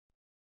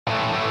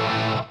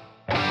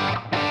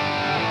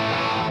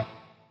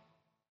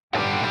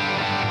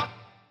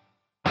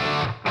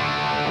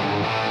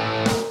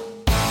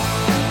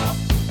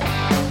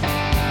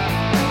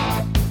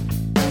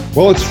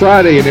Well, it's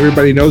Friday, and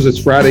everybody knows it's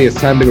Friday. It's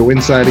time to go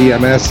inside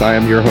EMS. I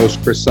am your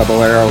host, Chris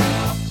Saballero,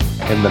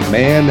 and the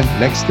man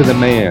next to the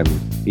man,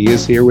 he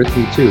is here with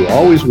me too,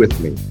 always with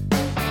me.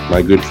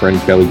 My good friend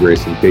Kelly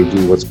Grayson.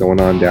 KG, what's going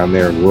on down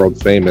there in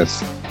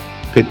world-famous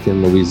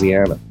Pitkin,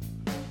 Louisiana?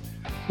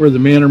 Where the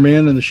men are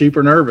men and the sheep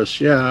are nervous.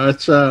 Yeah,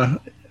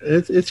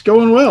 it's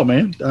going well,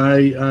 man.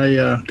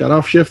 I got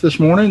off shift this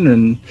morning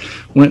and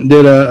went and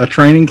did a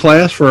training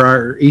class for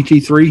our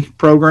ET3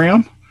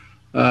 program.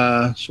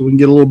 So we can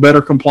get a little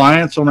better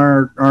compliance on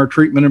our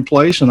treatment in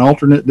place and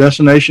alternate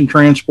destination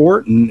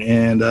transport.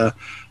 And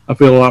I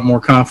feel a lot more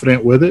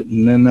confident with it.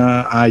 And then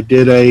I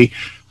did a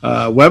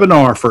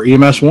webinar for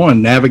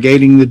EMS1,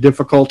 Navigating the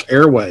Difficult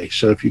Airway.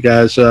 So if you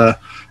guys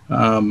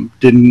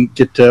didn't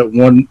get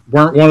weren't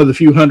one of the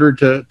few hundred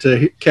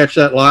to catch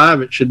that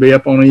live, it should be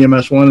up on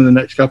EMS1 in the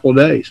next couple of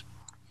days.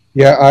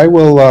 Yeah, I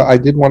will. I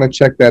did want to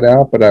check that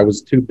out, but I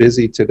was too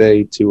busy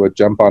today to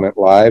jump on it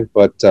live.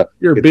 But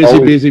you're a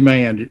busy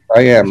man.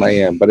 I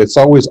am. But it's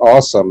always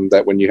awesome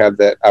that when you have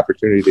that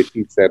opportunity to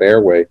teach that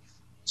airway.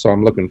 So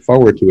I'm looking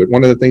forward to it.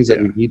 One of the things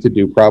that we need to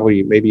do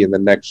probably maybe in the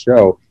next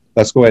show,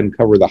 let's go ahead and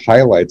cover the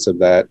highlights of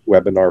that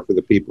webinar for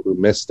the people who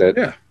missed it.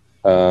 Yeah.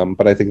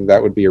 But I think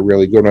that would be a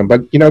really good one.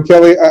 But,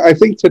 Kelly, I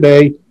think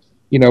today,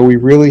 we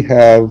really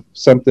have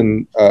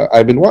something.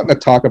 I've been wanting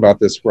to talk about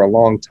this for a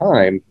long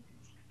time.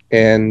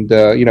 And,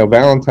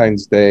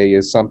 Valentine's Day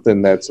is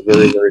something that's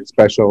very, very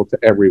special to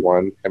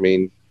everyone. I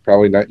mean,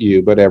 probably not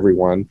you, but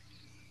everyone.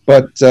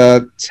 But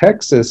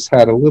Texas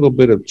had a little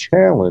bit of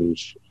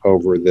challenge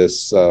over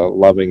this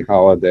loving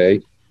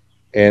holiday.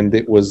 And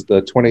it was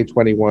the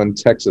 2021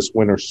 Texas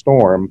winter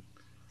storm.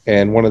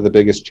 And one of the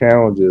biggest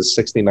challenges,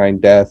 69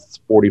 deaths,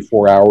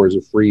 44 hours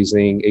of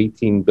freezing,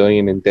 18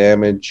 billion in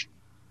damage.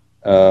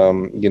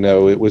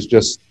 It was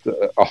just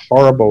a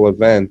horrible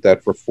event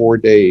that for 4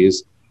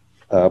 days,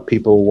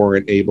 people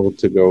weren't able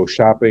to go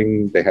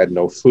shopping. They had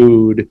no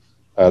food.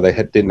 They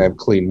didn't have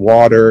clean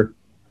water.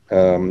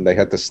 They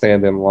had to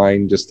stand in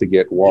line just to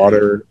get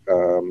water.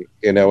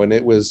 And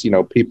it was,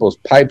 people's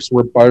pipes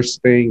were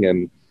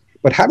bursting.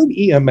 But how did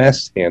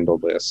EMS handle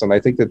this? And I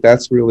think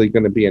that's really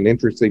going to be an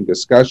interesting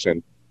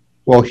discussion.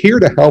 Well, here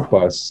to help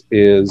us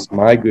is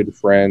my good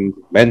friend,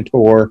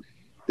 mentor,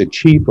 the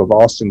chief of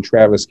Austin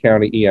Travis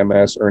County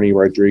EMS, Ernie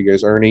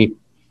Rodriguez. Ernie,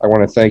 I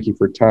want to thank you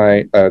for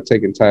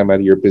taking time out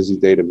of your busy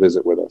day to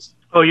visit with us.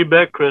 Oh, you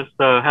bet, Chris.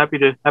 Happy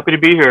to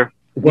be here.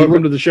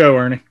 Welcome to the show,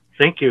 Ernie.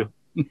 Thank you.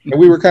 And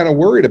we were kind of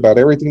worried about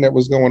everything that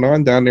was going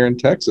on down there in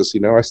Texas.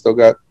 I still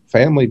got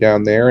family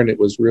down there, and it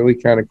was really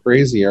kind of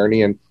crazy,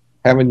 Ernie, and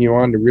having you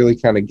on to really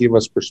kind of give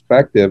us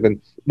perspective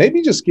and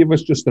maybe just give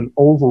us just an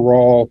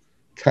overall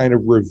kind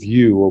of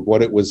review of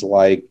what it was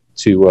like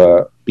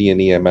to be an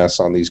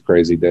EMS on these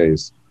crazy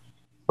days.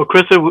 Well,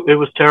 Chris, it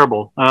was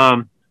terrible.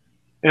 I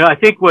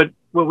think what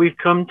we've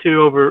come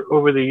to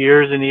over the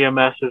years in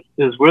EMS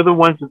is we're the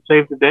ones that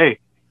save the day.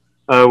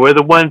 We're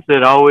the ones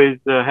that always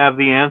have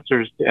the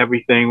answers to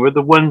everything. We're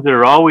the ones that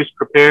are always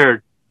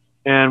prepared,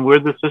 and we're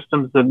the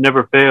systems that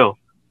never fail.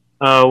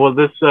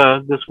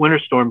 This winter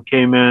storm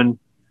came in,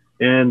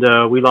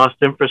 and we lost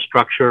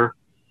infrastructure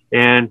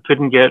and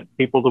couldn't get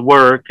people to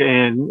work,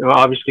 and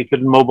obviously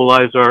couldn't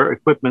mobilize our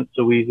equipment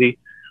so easy.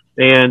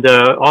 And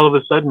all of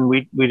a sudden,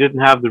 we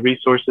didn't have the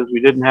resources.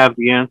 We didn't have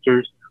the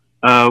answers.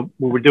 We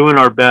were doing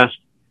our best.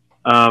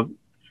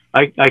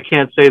 I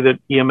can't say that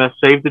EMS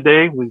saved the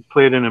day. We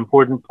played an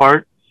important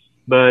part,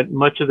 but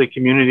much of the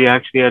community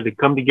actually had to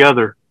come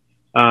together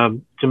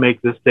to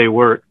make this day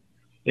work.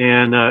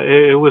 And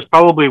it was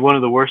probably one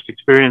of the worst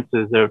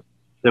experiences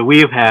that we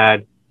have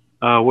had,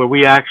 where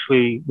we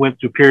actually went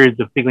through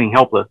periods of feeling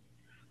helpless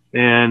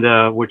and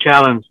were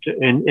challenged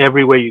in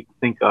every way you can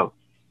think of.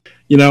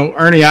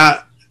 Ernie,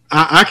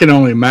 I can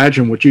only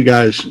imagine what you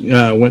guys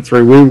went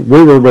through.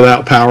 We were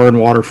without power and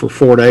water for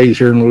 4 days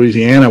here in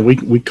Louisiana.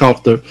 We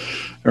caught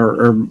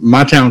or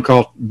my town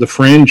caught the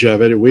fringe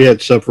of it. We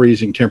had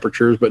sub-freezing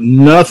temperatures, but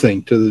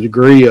nothing to the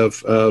degree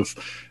of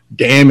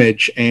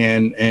damage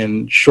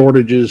and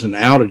shortages and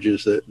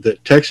outages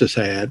that Texas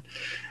had.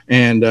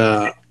 And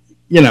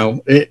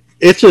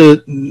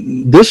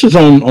this is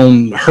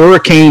on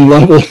hurricane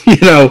level,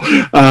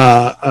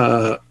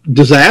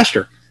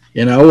 disaster.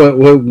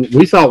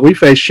 We thought we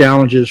faced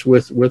challenges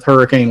with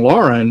Hurricane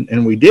Laura,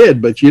 and we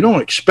did, but you don't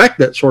expect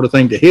that sort of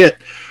thing to hit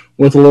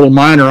with a little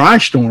minor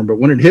ice storm. But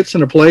when it hits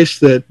in a place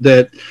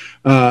that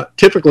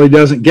typically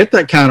doesn't get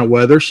that kind of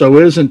weather, so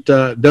doesn't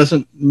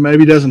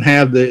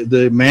have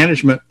the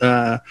management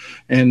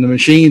and the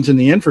machines and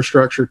the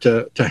infrastructure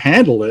to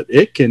handle it,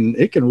 it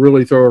can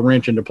really throw a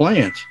wrench into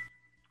plans.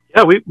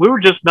 Yeah, we were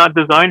just not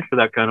designed for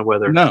that kind of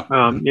weather. No.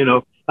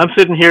 I'm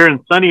sitting here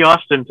in sunny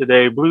Austin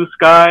today, blue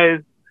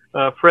skies,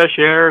 fresh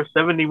air,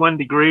 71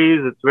 degrees.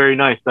 It's very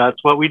nice.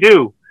 That's what we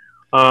do.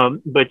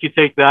 But you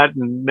take that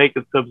and make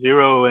it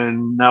sub-zero,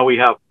 and now we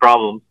have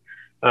problems.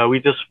 We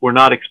just were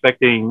not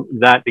expecting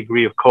that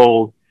degree of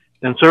cold,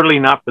 and certainly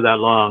not for that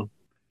long.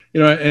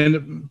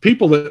 And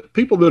people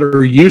that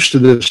are used to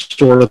this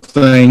sort of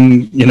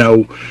thing,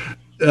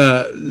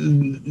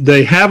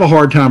 they have a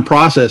hard time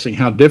processing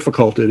how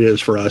difficult it is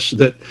for us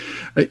that,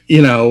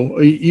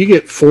 you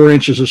get 4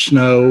 inches of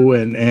snow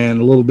and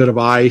a little bit of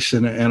ice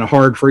and a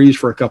hard freeze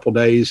for a couple of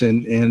days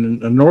in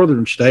a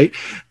northern state.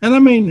 And I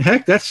mean,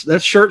 heck,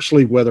 that's shirt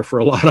sleeve weather for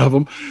a lot of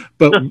them,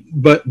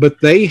 but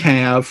they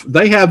have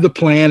the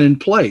plan in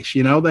place.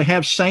 They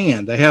have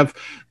sand, they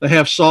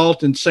have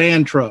salt and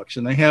sand trucks,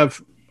 and they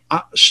have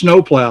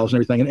snow plows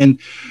and everything. And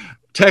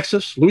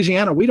Texas,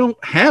 Louisiana, we don't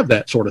have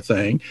that sort of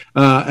thing.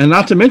 And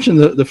not to mention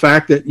the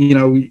fact that,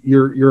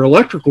 your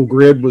electrical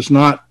grid was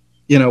not,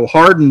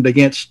 hardened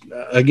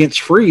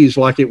against freeze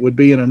like it would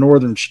be in a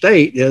northern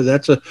state. Yeah,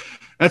 that's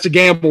a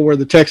gamble where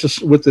the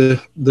Texas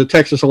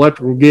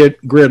electrical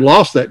grid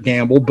lost that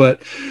gamble.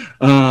 But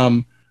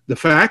the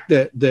fact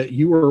that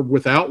you were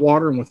without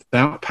water and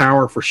without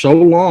power for so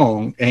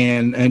long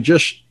and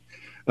just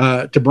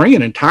to bring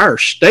an entire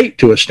state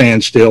to a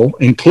standstill,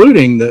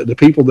 including the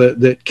people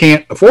that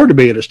can't afford to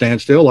be at a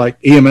standstill, like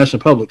EMS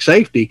and public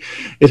safety,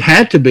 it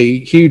had to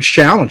be huge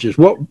challenges.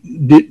 What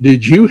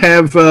did you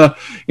have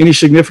any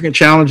significant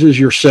challenges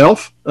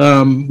yourself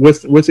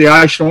with the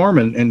ice storm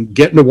and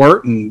getting to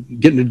work and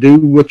getting to do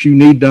what you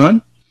need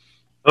done?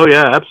 Oh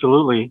yeah,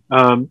 absolutely.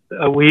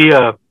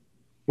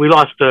 We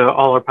lost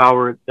all our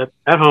power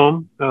at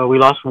home. We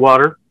lost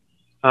water.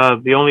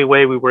 The only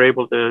way we were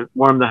able to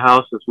warm the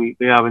house is we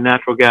have a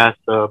natural gas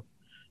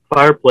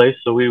fireplace,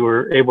 so we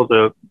were able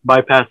to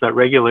bypass that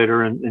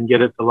regulator and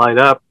get it to light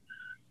up.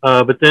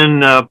 But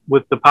then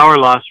with the power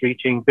loss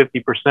reaching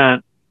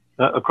 50%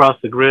 across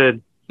the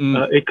grid,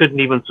 it couldn't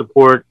even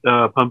support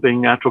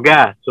pumping natural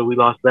gas, so we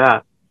lost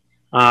that.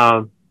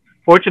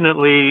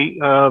 Fortunately,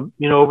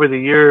 over the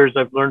years,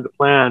 I've learned to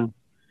plan.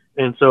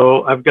 And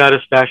so I've got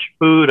a stash of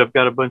food, I've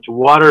got a bunch of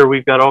water,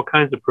 we've got all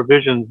kinds of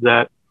provisions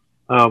that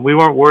we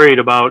weren't worried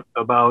about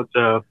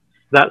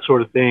that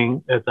sort of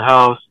thing at the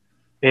house,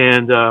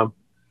 and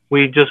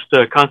we just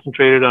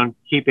concentrated on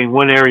keeping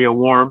one area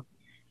warm.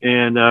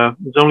 And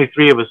there's only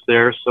 3 of us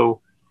there,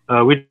 so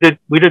we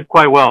did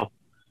quite well.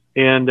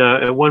 And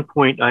at one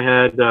point, I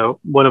had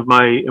one of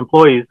my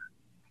employees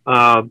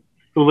who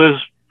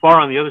lives far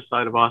on the other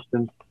side of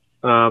Austin,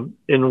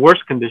 in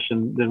worse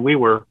condition than we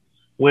were,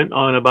 went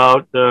on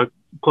about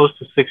close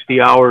to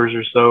 60 hours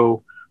or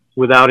so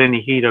without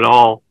any heat at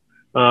all.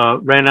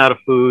 Ran out of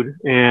food,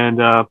 and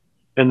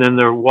then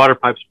their water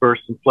pipes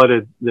burst and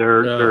flooded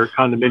their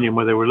condominium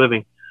where they were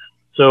living.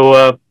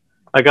 So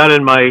I got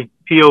in my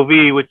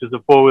POV, which is a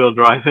 4-wheel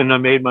drive, and I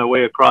made my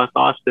way across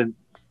Austin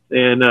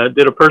and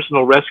did a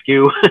personal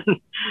rescue,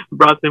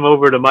 brought them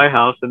over to my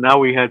house, and now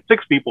we had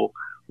 6 people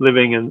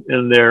living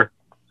in there.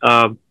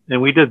 And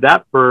we did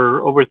that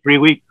for over 3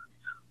 weeks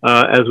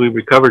as we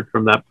recovered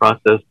from that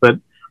process. But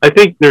I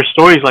think there's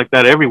stories like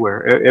that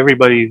everywhere.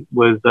 Everybody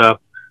was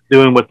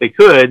doing what they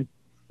could,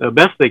 the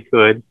best they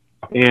could,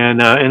 and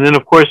then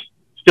of course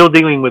still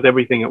dealing with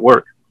everything at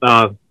work,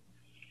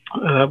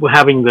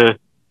 having the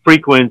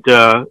frequent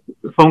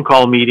phone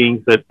call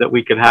meetings that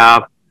we could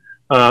have.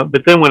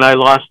 But then when I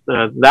lost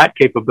that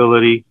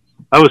capability,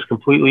 I was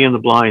completely in the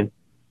blind,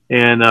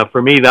 and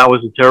for me that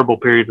was a terrible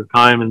period of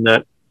time. And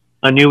that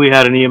I knew we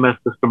had an EMS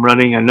system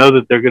running. I know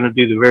that they're going to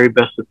do the very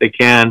best that they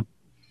can,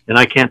 and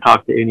I can't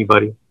talk to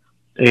anybody.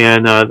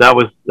 And that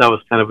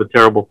was kind of a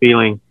terrible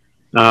feeling.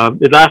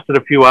 It lasted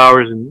a few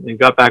hours and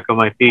got back on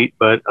my feet,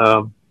 but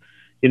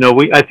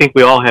I think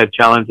we all had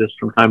challenges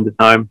from time to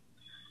time,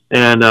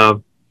 and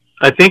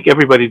I think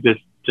everybody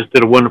just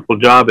did a wonderful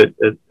job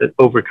at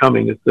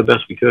overcoming it the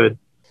best we could.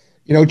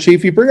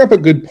 Chief, you bring up a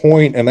good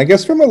point, and I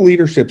guess from a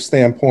leadership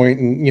standpoint,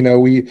 and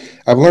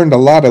I've learned a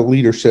lot of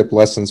leadership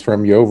lessons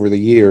from you over the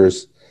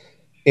years,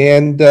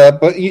 and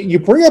but you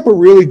bring up a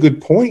really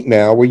good point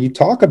now where you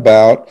talk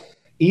about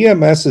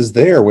EMS is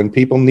there when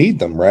people need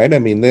them, right? I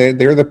mean,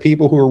 they're the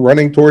people who are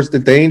running towards the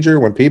danger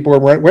when people are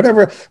running,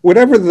 whatever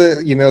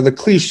the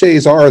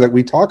cliches are that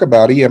we talk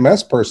about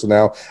EMS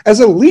personnel.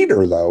 As a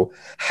leader, though,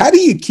 how do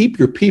you keep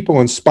your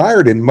people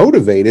inspired and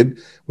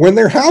motivated when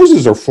their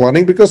houses are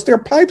flooding because their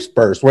pipes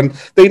burst, when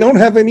they don't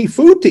have any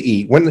food to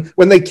eat,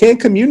 when they can't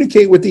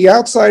communicate with the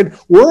outside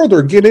world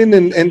or get in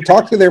and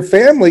talk to their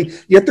family,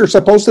 yet they're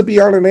supposed to be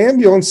on an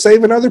ambulance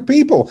saving other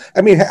people?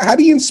 I mean, how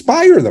do you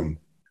inspire them?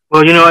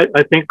 Well,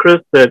 I think,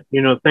 Chris, that,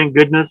 thank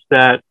goodness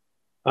that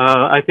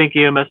I think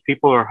EMS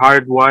people are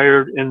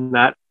hardwired in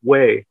that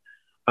way.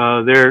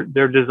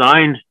 They're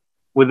designed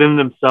within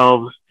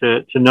themselves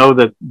to know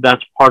that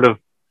that's part of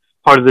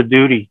the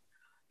duty.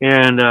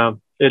 And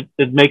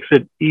it makes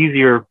it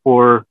easier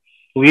for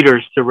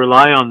leaders to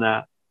rely on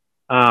that.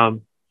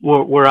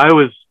 Where I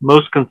was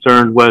most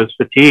concerned was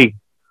fatigue.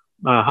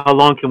 How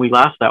long can we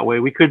last that way?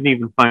 We couldn't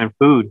even find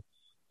food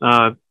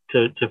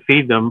to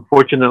feed them.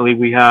 Fortunately,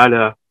 we had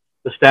a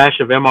stash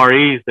of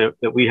MREs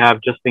that we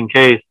have just in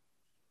case,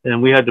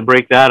 and we had to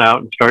break that out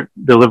and start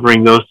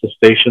delivering those to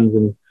stations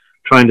and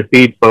trying to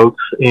feed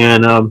folks.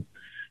 And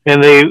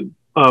they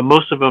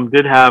most of them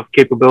did have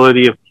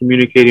capability of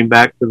communicating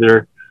back to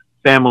their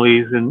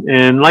families,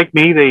 and like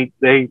me,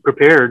 they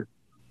prepared,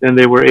 and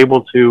they were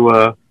able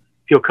to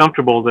feel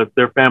comfortable that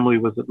their family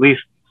was at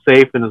least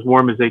safe and as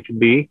warm as they can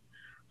be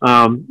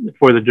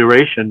for the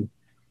duration.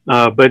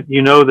 But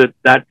you know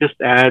that just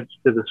adds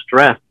to the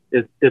stress.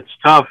 It's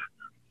tough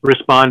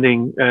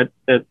responding at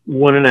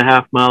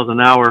 1.5 miles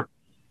an hour,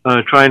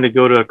 trying to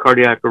go to a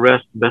cardiac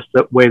arrest the best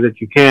way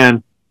that you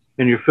can,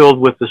 and you're filled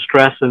with the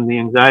stress and the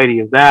anxiety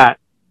of that.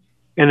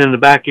 And in the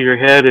back of your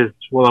head is,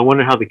 well, I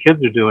wonder how the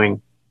kids are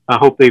doing. I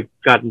hope they've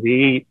gotten to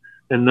eat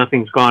and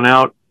nothing's gone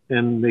out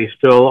and they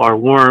still are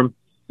warm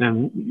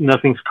and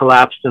nothing's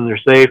collapsed and they're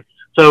safe.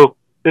 So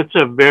it's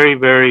a very,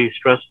 very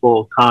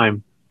stressful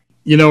time.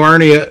 You know,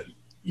 Ernie,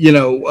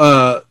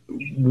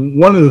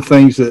 one of the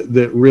things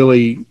that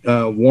really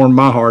warmed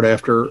my heart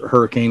after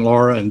Hurricane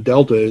Laura and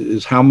Delta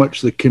is how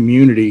much the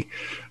community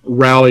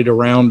rallied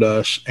around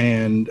us.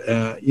 And,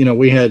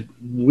 we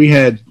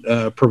had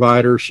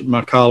providers,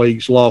 my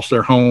colleagues lost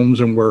their homes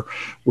and were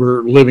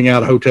living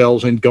out of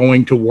hotels and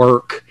going to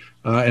work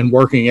and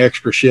working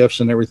extra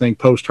shifts and everything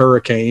post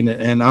hurricane.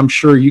 And I'm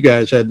sure you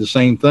guys had the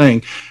same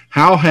thing.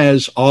 How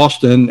has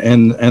Austin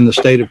and the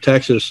state of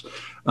Texas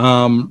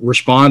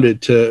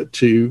responded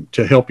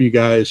to help you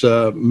guys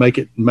make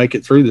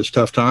it through this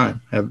tough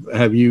time?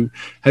 Have you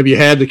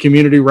had the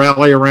community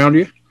rally around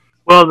you?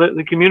 Well,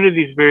 the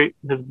community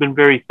has been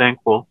very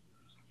thankful,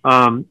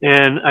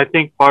 and I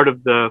think part of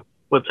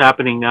what's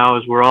happening now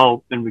is we're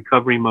all in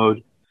recovery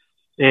mode,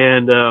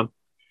 and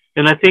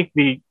I think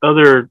the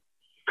other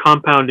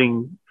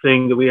compounding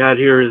thing that we had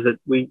here is that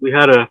we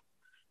had a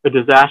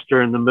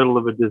disaster in the middle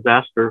of a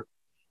disaster,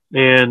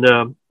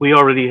 and we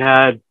already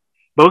had,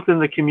 both in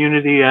the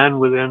community and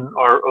within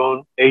our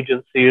own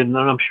agency, and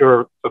I'm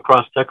sure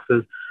across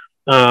Texas,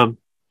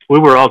 we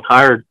were all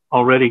tired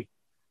already.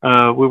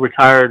 We were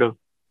tired of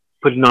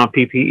putting on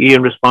PPE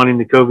and responding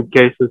to COVID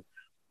cases.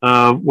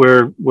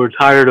 We're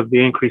tired of the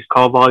increased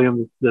call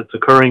volume that's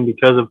occurring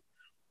because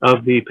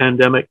of the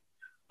pandemic.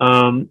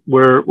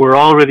 We're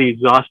already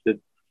exhausted,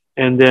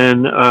 and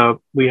then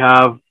we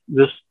have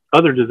this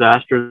other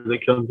disaster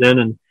that comes in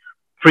and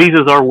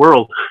freezes our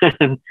world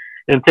and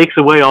takes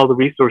away all the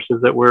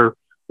resources that we're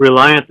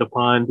reliant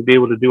upon to be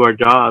able to do our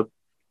job.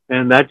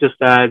 And that just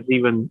adds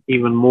even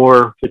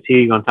more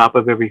fatigue on top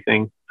of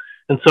everything.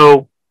 And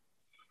so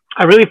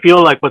I really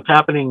feel like what's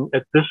happening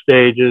at this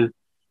stage is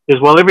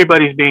while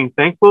everybody's being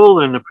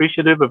thankful and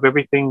appreciative of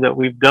everything that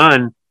we've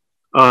done,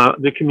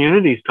 the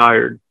community's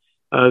tired.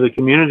 The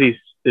community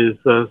is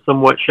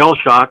somewhat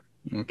shell-shocked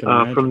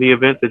from the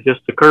event that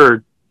just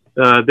occurred.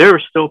 There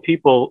are still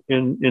people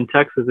in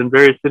Texas, in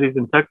various cities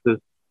in Texas,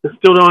 that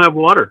still don't have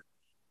water.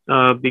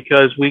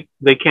 Because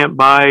they can't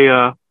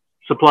buy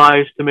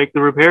supplies to make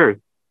the repairs.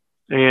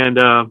 And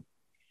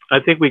I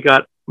think we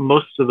got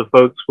most of the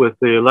folks with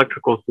the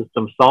electrical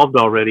system solved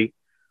already.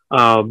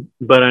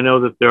 But I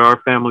know that there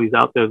are families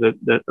out there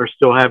that are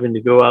still having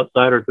to go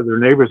outside or to their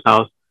neighbor's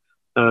house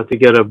to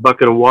get a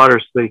bucket of water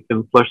so they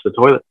can flush the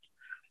toilet.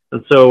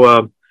 And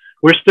so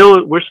we're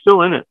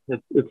still in it.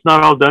 It's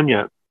not all done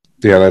yet.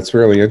 Yeah, that's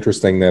really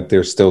interesting that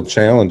there's still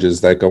challenges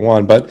that go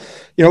on. But,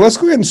 let's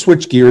go ahead and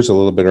switch gears a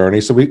little bit, Ernie.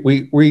 So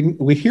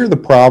we hear the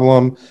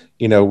problem,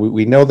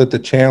 we know that the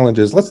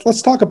challenges,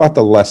 let's talk about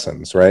the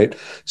lessons, right?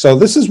 So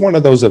this is one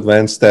of those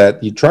events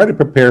that you try to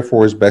prepare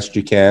for as best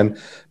you can.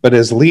 But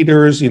as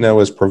leaders,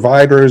 as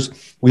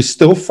providers, we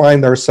still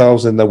find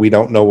ourselves in the we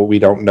don't know what we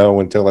don't know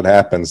until it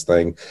happens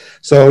thing.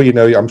 So,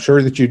 I'm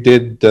sure that you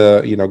did,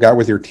 got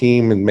with your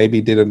team and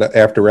maybe did an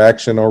after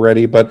action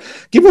already. But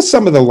give us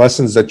some of the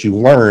lessons that you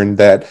learned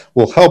that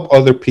will help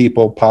other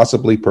people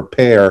possibly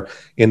prepare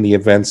in the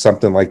event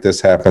something like this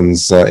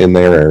happens in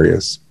their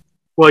areas.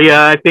 Well,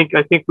 yeah, I think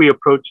we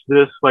approach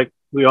this like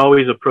we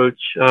always approach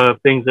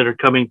things that are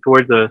coming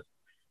towards us.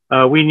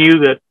 We knew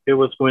that it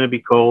was going to be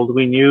cold.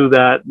 We knew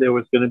that there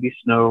was going to be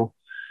snow.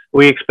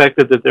 We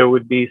expected that there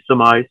would be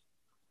some ice.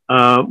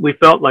 We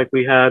felt like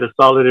we had a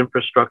solid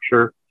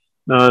infrastructure.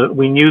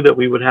 We knew that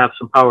we would have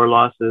some power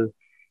losses.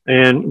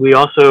 And we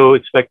also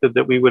expected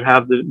that we would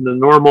have the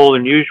normal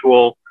and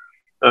usual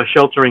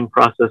sheltering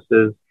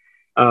processes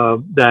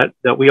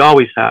that we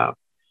always have.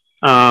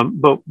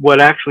 But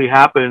what actually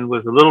happened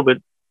was a little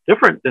bit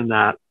different than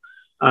that.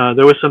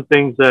 There were some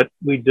things that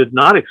we did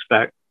not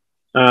expect.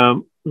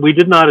 We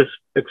did not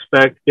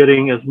expect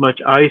getting as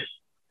much ice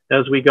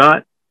as we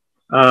got.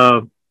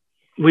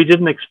 We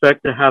didn't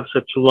expect to have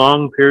such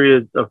long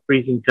periods of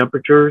freezing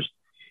temperatures.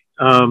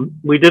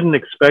 We didn't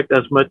expect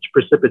as much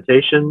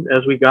precipitation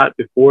as we got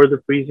before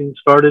the freezing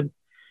started.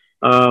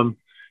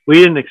 We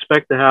didn't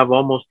expect to have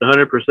almost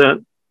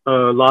 100%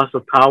 loss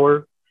of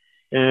power.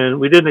 And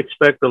we didn't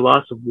expect the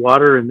loss of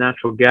water and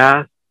natural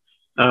gas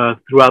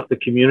throughout the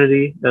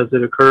community as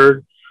it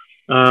occurred.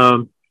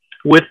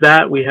 With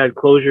that, we had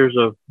closures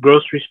of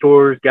grocery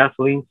stores,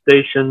 gasoline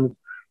stations,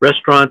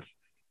 restaurants,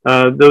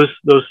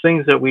 those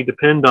things that we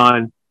depend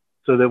on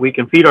so that we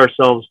can feed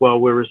ourselves while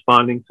we're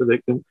responding, so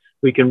that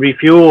we can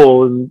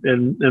refuel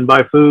and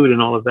buy food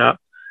and all of that.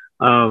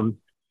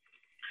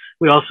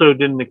 We also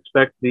didn't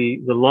expect the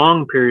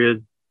long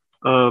periods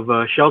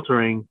of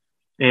sheltering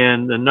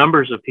and the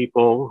numbers of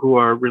people who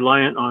are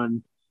reliant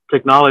on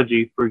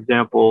technology, for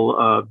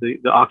example, the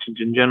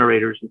oxygen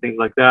generators and things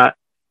like that.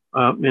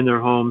 in their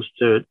homes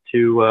to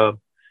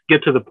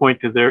get to the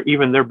point that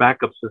even their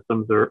backup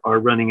systems are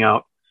running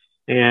out,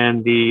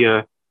 and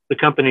the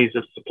companies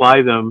that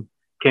supply them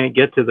can't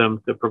get to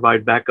them to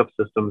provide backup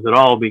systems at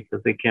all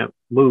because they can't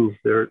move.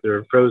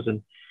 They're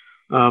frozen.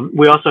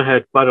 We also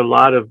had quite a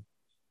lot of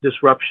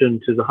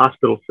disruption to the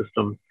hospital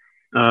system,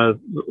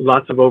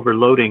 lots of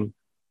overloading,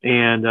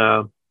 and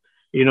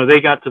they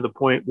got to the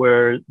point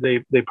where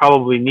they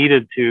probably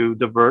needed to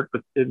divert,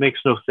 but it makes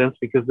no sense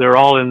because they're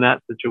all in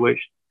that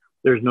situation.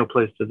 There's no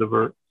place to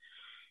divert.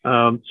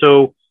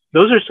 So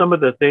those are some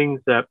of the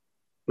things that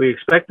we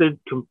expected,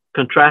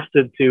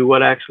 contrasted to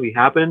what actually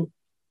happened.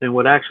 And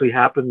what actually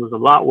happened was a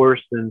lot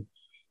worse than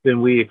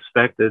we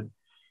expected.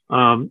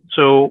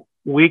 So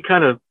we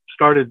kind of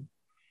started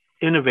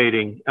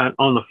innovating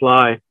on the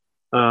fly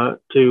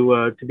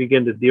to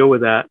begin to deal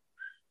with that.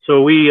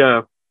 So we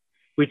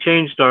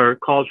changed our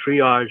call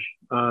triage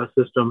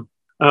system.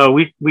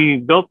 We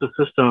built the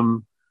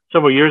system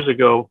several years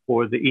ago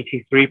for the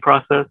ET3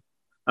 process.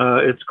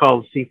 It's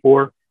called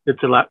C4.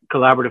 It's a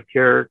collaborative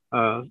care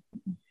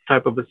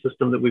type of a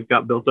system that we've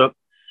got built up.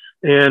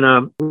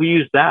 And we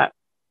used that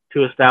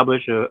to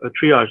establish a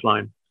triage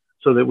line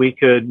so that we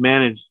could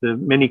manage the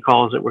many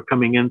calls that were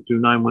coming in through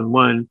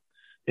 911.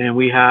 And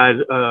we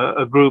had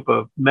a group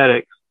of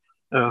medics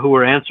who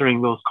were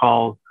answering those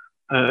calls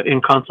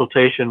in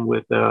consultation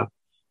with a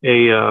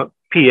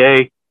PA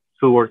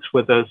who works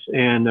with us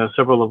and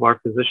several of our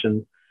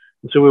physicians.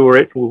 And so we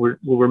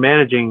were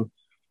managing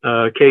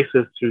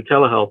cases through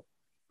telehealth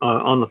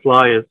on the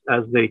fly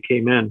as they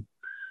came in.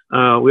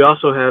 We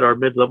also had our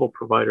mid-level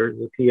provider,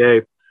 the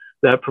PA,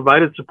 that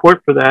provided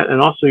support for that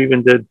and also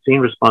even did scene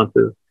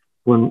responses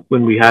when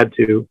we had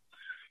to.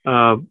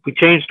 We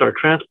changed our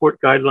transport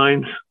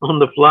guidelines on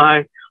the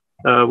fly.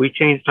 We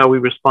changed how we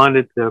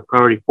responded to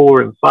priority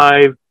 4 and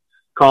 5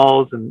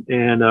 calls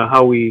and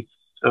how we,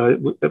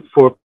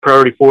 for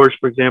priority 4s,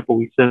 for example,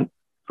 we sent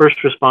first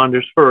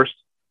responders first,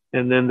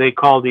 and then they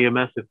called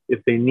EMS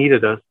if they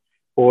needed us,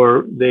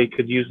 or they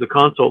could use the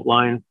consult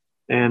line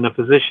and the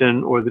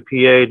physician or the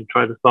PA to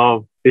try to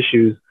solve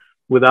issues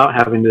without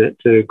having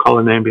to call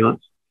an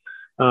ambulance.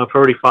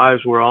 Priority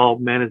 5s were all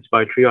managed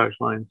by triage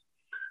lines.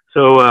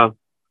 So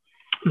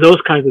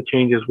those kinds of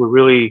changes were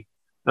really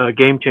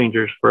game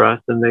changers for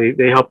us, and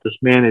they helped us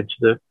manage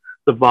the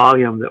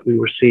volume that we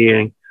were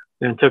seeing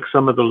and took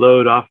some of the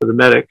load off of the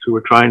medics who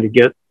were trying to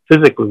get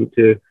physically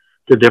to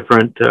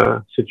different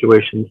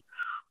situations.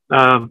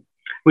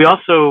 We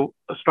also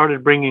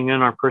started bringing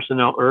in our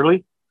personnel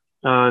early.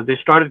 Many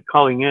started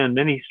calling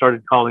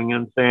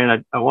in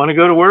saying, I want to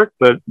go to work,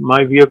 but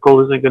my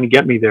vehicle isn't going to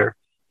get me there.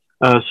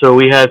 So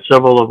we had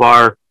several of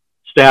our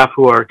staff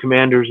who are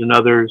commanders and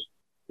others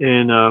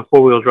in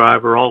 4-wheel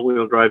drive or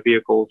all-wheel drive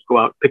vehicles go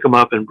out, pick them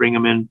up and bring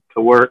them in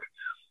to work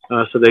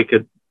so they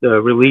could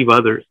relieve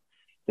others.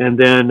 And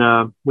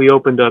then we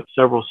opened up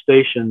several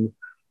stations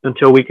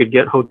until we could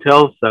get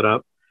hotels set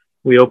up.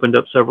 We opened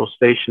up several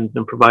stations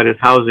and provided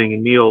housing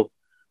and meals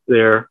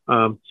there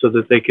so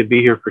that they could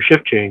be here for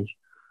shift change.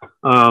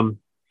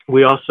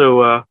 We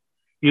also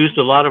used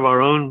a lot of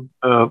our own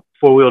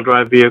 4-wheel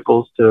drive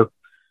vehicles to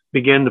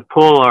begin to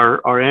pull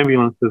our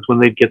ambulances when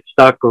they'd get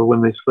stuck or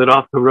when they slid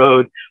off the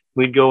road.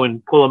 We'd go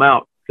and pull them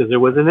out because there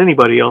wasn't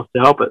anybody else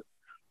to help us.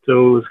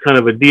 So it was kind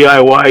of a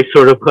DIY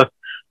sort of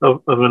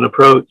an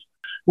approach.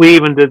 We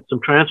even did some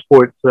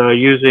transports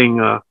using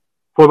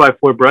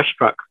 4x4 brush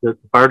trucks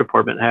that the fire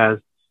department has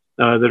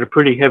that are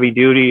pretty heavy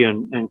duty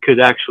and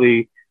could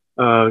actually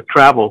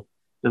travel.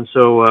 And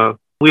so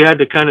we had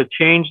to kind of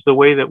change the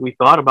way that we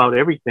thought about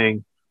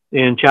everything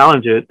and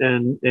challenge it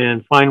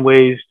and find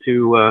ways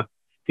to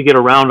get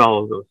around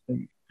all of those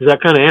things. Does that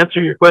kind of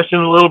answer your question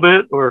a little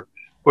bit, or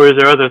is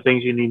there other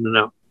things you need to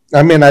know?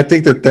 I mean, I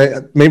think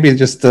that maybe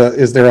just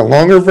is there a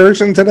longer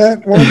version to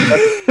that one? But,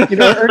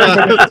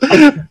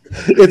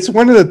 it's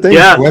one of the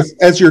things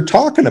as you're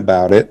talking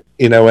about it,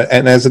 and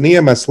as an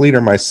EMS leader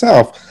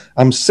myself,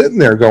 I'm sitting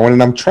there going,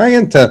 and I'm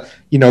trying to,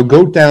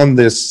 go down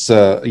this,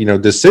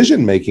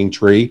 decision-making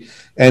tree.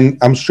 And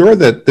I'm sure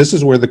that this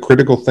is where the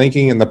critical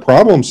thinking and the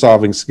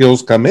problem-solving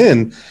skills come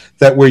in,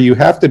 that where you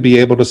have to be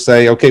able to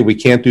say, okay, we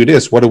can't do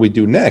this. What do we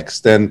do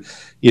next? And,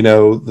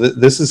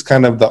 this is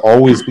kind of the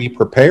always be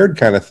prepared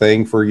kind of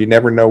thing for you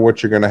never know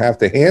what you're going to have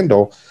to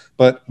handle.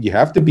 But you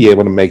have to be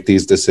able to make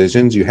these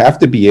decisions. You have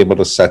to be able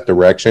to set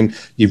direction.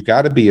 You've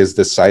got to be as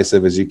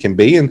decisive as you can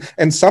be.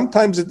 And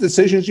sometimes the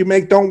decisions you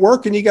make don't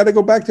work and you got to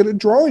go back to the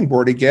drawing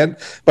board again.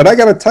 But I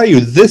got to tell you,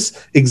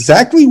 this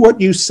exactly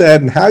what you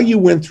said and how you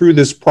went through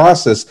this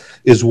process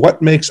is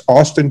what makes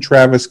Austin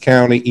Travis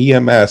County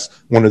EMS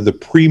one of the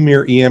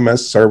premier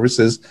EMS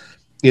services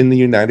in the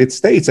United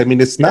States. I mean,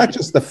 it's not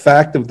just the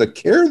fact of the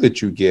care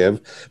that you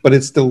give, but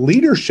it's the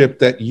leadership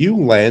that you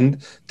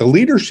lend, the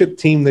leadership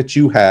team that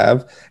you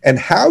have, and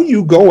how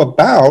you go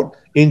about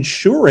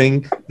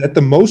ensuring that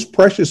the most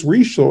precious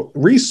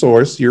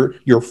resource,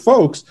 your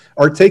folks,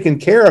 are taken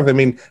care of. I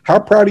mean, how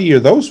proud are you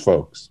of those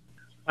folks?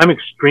 I'm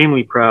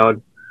extremely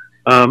proud.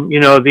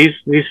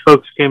 These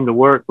folks came to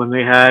work when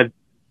they had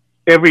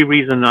every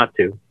reason not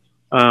to.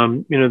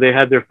 They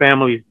had their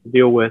families to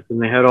deal with,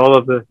 and they had all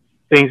of the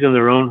things in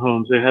their own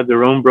homes. They had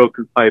their own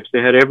broken pipes.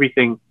 They had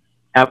everything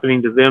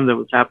happening to them that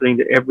was happening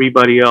to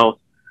everybody else.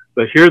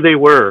 But here they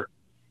were,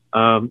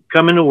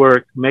 coming to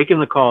work, making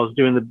the calls,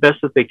 doing the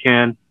best that they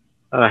can,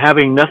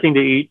 having nothing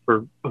to eat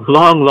for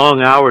long,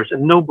 long hours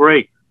and no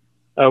break.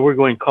 We're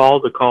going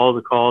call to call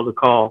to call to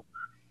call,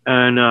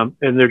 and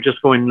they're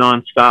just going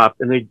nonstop,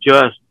 and they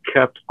just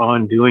kept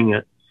on doing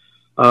it.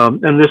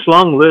 And this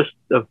long list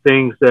of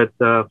things that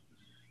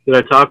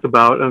I talked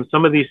about, and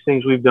some of these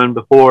things we've done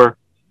before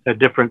at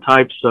different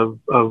types of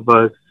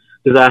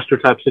disaster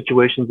type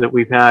situations that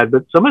we've had,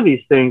 but some of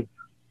these things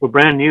were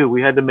brand new.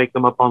 We had to make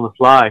them up on the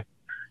fly.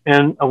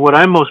 And what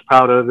I'm most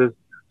proud of is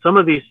some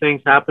of these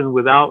things happened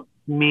without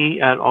me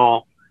at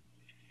all.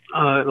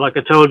 Like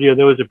I told you,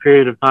 there was a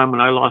period of time when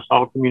I lost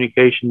all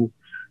communications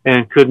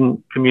and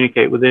couldn't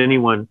communicate with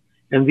anyone.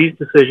 And these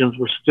decisions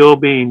were still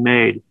being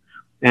made.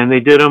 And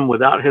they did them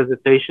without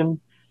hesitation.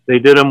 They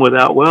did them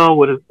without, well,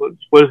 what is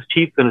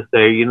Chief going to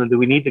say? Do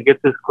we need to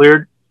get this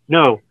cleared?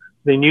 No.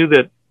 They knew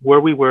that where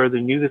we were,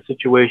 they knew the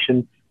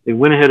situation. They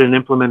went ahead and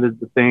implemented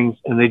the things,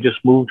 and they just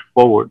moved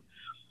forward.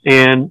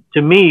 And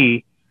to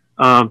me,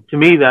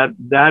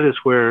 that is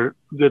where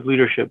good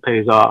leadership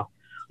pays off.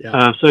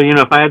 Yeah. So,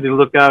 if I had to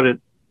look out at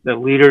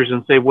leaders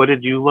and say, what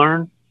did you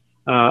learn?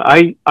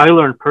 I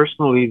learned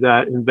personally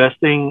that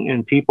investing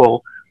in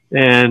people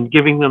and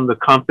giving them the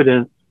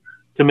confidence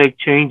to make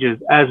changes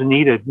as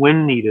needed,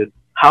 when needed,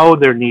 how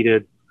they're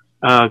needed,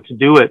 to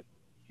do it,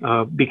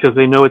 because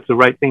they know it's the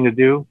right thing to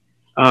do.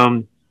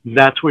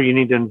 That's where you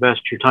need to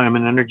invest your time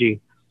and energy.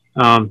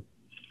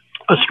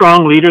 A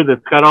strong leader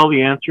that's got all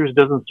the answers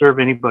doesn't serve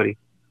anybody.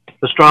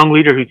 A strong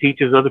leader who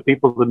teaches other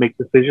people to make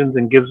decisions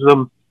and gives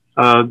them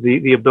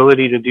the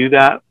ability to do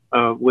that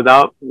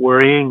without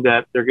worrying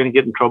that they're going to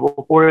get in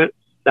trouble for it,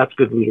 that's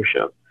good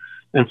leadership.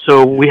 And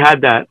so we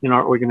had that in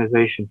our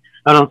organization.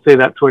 I don't say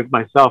that towards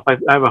myself. I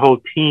have a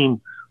whole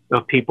team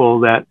of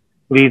people that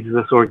leads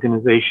this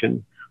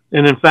organization.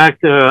 And in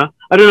fact, I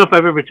don't know if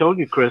I've ever told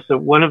you, Chris, that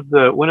one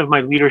of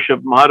my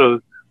leadership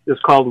mottos is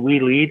called "We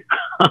Lead,"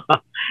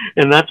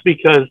 and that's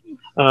because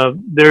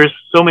there's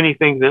so many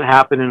things that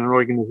happen in an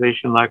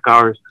organization like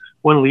ours.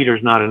 One leader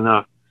is not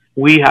enough.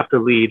 We have to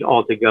lead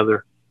all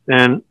together,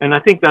 and I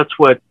think that's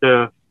what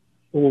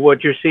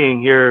you're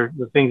seeing here.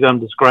 The things I'm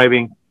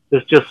describing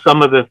is just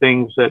some of the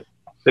things that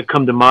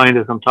come to mind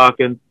as I'm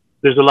talking.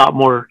 There's a lot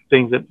more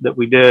things that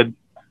we did.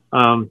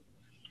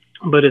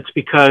 But it's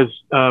because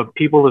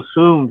people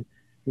assumed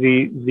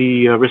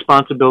the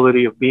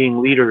responsibility of being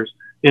leaders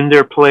in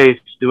their place,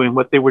 doing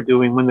what they were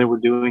doing when they were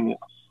doing it.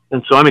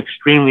 And so I'm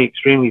extremely,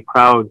 extremely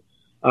proud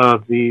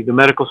of the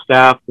medical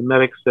staff, the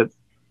medics that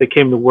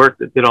came to work,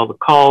 that did all the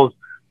calls,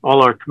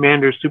 all our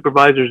commanders,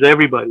 supervisors,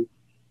 everybody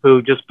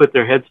who just put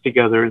their heads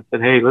together and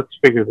said, hey, let's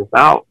figure this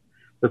out.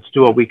 Let's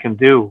do what we can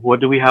do. What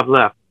do we have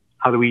left?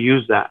 How do we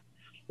use that?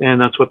 And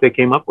that's what they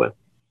came up with.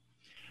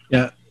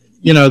 Yeah.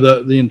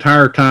 The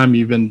entire time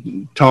you've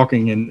been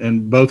talking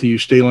and both of you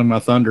stealing my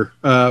thunder,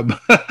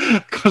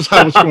 because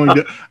I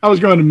was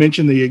going to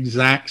mention the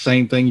exact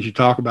same things you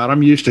talk about.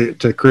 I'm used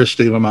to Chris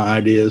stealing my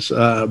ideas,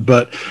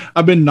 but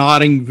I've been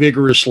nodding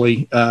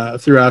vigorously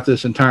throughout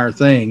this entire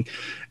thing.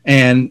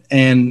 And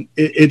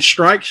it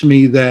strikes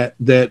me that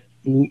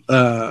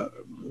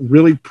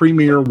really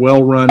premier,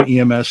 well-run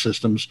EMS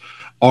systems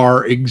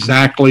are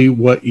exactly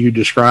what you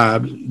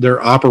described. They're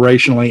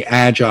operationally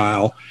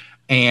agile.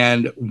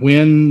 And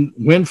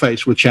when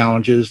faced with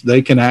challenges,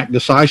 they can act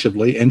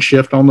decisively and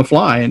shift on the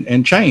fly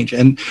and change.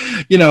 And,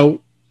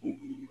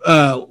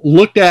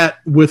 looked at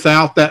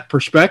without that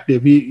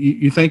perspective,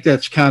 you think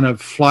that's kind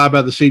of fly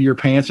by the seat of your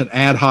pants and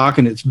ad hoc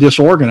and it's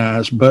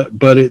disorganized,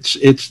 but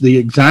it's the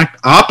exact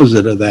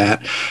opposite of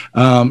that.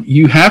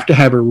 You have to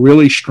have a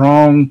really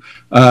strong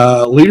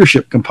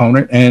leadership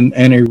component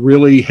and a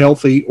really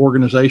healthy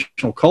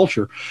organizational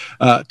culture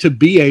to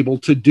be able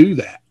to do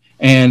that.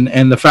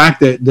 And the fact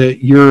that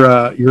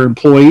your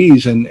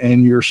employees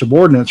and your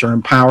subordinates are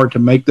empowered to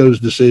make those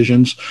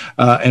decisions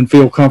and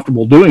feel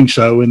comfortable doing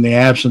so in the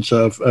absence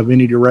of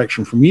any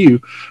direction from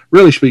you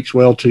really speaks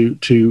well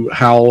to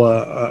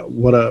how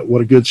what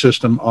a good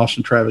system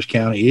Austin Travis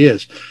County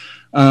is.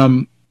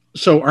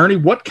 So Ernie,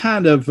 what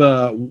kind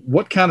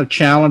of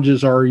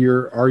challenges are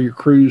your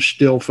crews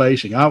still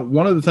facing?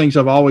 One of the things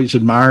I've always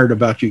admired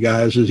about you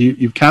guys is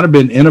you've kind of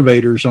been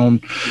innovators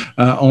on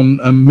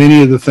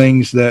many of the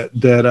things that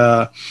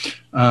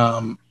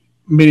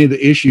many of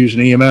the issues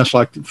in EMS,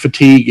 like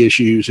fatigue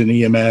issues in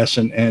EMS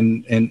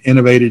and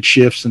innovated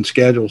shifts and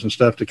schedules and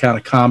stuff to kind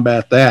of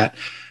combat that.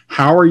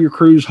 How are your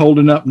crews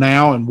holding up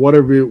now, and what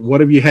have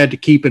you had to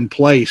keep in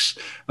place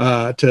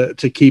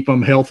to keep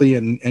them healthy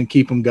and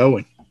keep them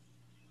going?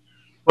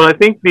 Well, I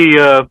think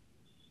the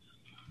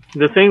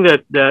thing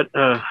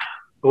that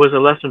was a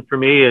lesson for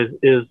me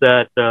is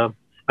that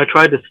I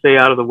tried to stay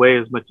out of the way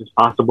as much as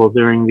possible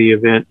during the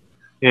event,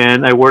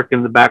 and I work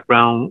in the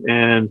background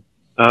and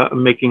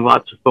making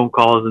lots of phone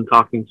calls and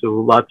talking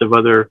to lots of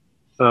other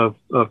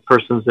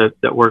persons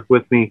that work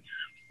with me.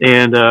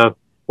 And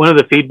one of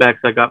the feedbacks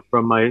I got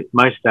from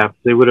my staff,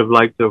 they would have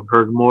liked to have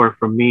heard more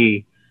from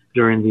me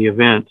during the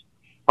event.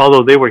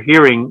 Although they were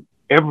hearing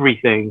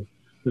everything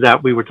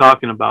that we were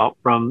talking about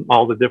from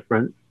all the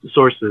different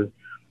sources,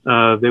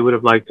 they would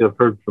have liked to have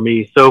heard from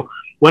me. So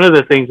one of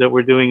the things that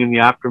we're doing in the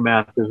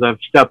aftermath is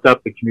I've stepped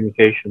up the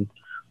communication,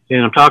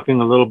 and I'm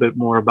talking a little bit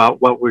more about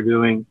what we're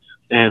doing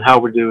and how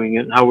we're doing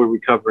it and how we're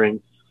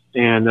recovering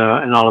and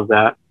all of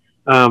that.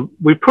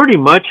 We pretty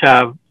much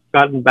have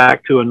gotten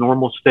back to a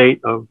normal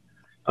state of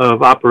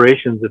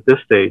operations at this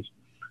stage.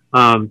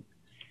 And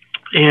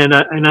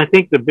I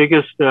think the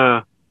biggest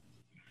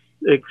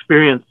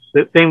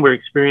the thing we're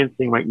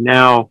experiencing right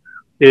now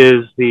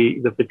is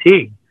the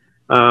fatigue,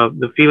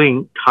 the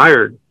feeling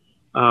tired,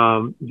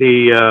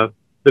 the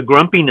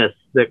grumpiness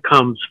that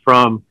comes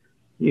from,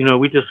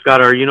 we just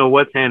got our,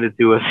 what's handed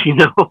to us,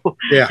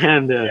 Yeah.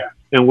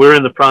 And we're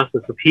in the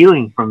process of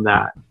healing from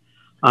that.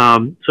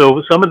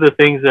 So some of the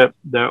things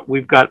that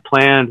we've got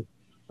planned,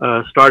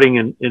 starting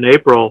in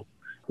April,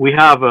 we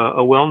have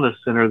a wellness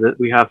center that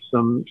we have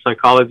some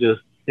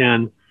psychologists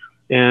in,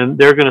 and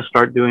they're going to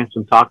start doing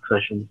some talk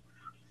sessions,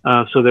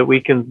 so that we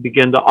can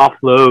begin to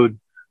offload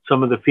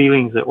some of the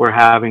feelings that we're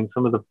having,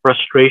 some of the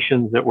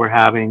frustrations that we're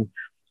having,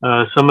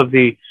 some of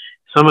the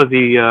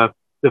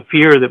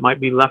fear that might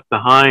be left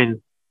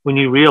behind when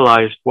you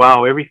realize,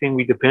 wow, everything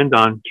we depend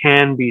on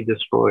can be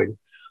destroyed,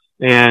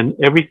 and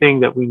everything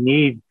that we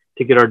need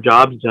to get our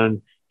jobs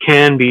done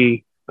can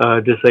be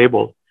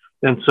disabled.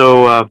 And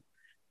so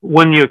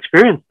when you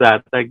experience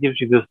that gives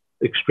you this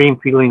extreme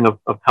feeling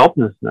of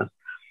helplessness.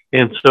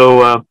 And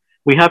so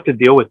we have to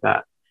deal with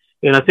that.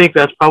 And I think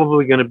that's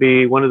probably going to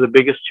be one of the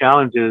biggest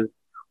challenges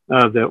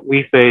that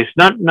we face,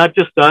 not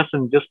just us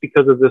and just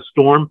because of this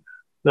storm,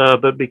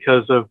 but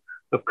because of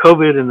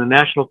COVID and the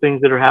national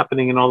things that are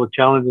happening and all the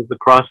challenges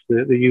across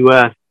the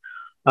U.S.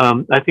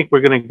 I think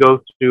we're going to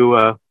go through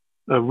a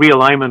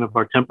realignment of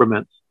our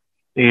temperaments,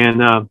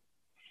 and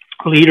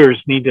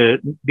leaders need to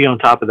be on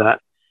top of that.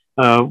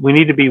 We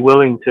need to be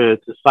willing to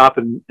stop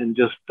and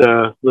just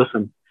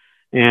listen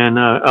and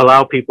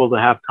allow people to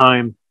have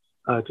time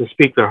to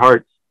speak their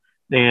hearts,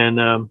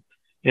 and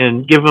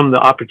give them the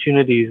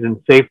opportunities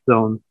and safe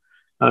zones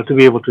to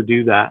be able to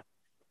do that,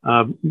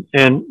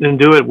 and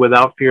do it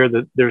without fear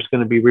that there's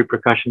going to be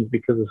repercussions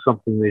because of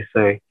something they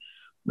say.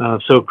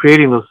 So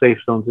creating those safe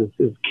zones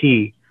is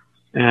key.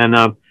 And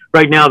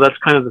right now, that's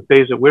kind of the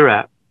phase that we're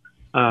at.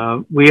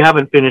 We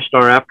haven't finished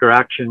our after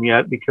action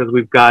yet because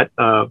we've got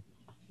the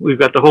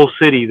whole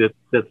city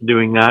that's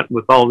doing that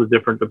with all the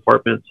different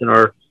departments, and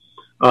our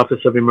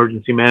Office of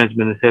Emergency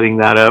Management is heading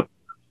that up.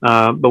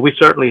 But we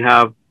certainly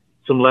have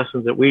some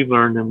lessons that we've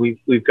learned, and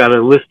we've got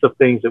a list of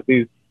things that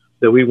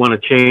we want to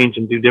change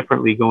and do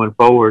differently going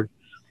forward.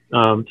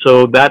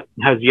 So that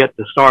has yet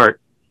to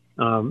start.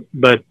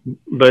 But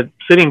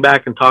sitting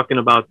back and talking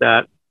about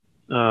that,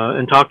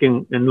 and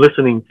talking and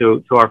listening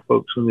to our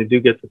folks when they do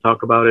get to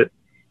talk about it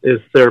is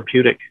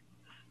therapeutic.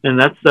 And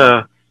that's,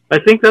 I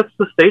think that's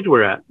the stage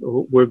we're at.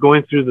 We're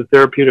going through the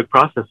therapeutic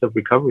process of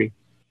recovery.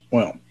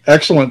 Well,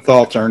 excellent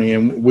thoughts, Ernie,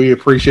 and we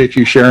appreciate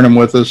you sharing them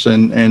with us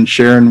and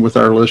sharing with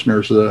our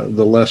listeners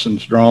the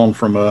lessons drawn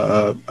from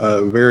a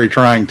very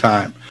trying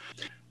time.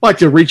 I'd like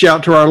to reach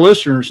out to our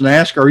listeners and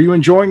ask, are you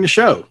enjoying the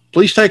show?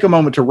 Please take a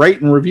moment to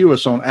rate and review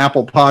us on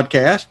Apple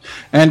Podcasts,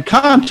 and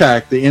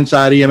contact the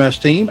Inside EMS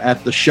team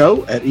at the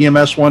show at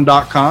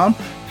EMS1.com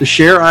to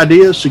share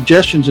ideas,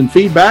 suggestions, and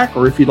feedback,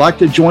 or if you'd like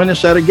to join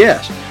us as a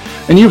guest.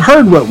 And you've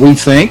heard what we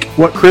think,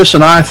 what Chris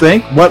and I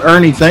think, what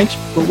Ernie thinks,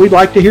 but we'd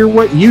like to hear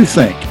what you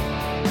think.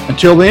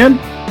 Until then,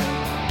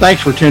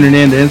 thanks for tuning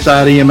in to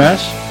Inside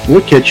EMS.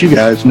 We'll catch you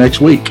guys next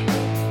week.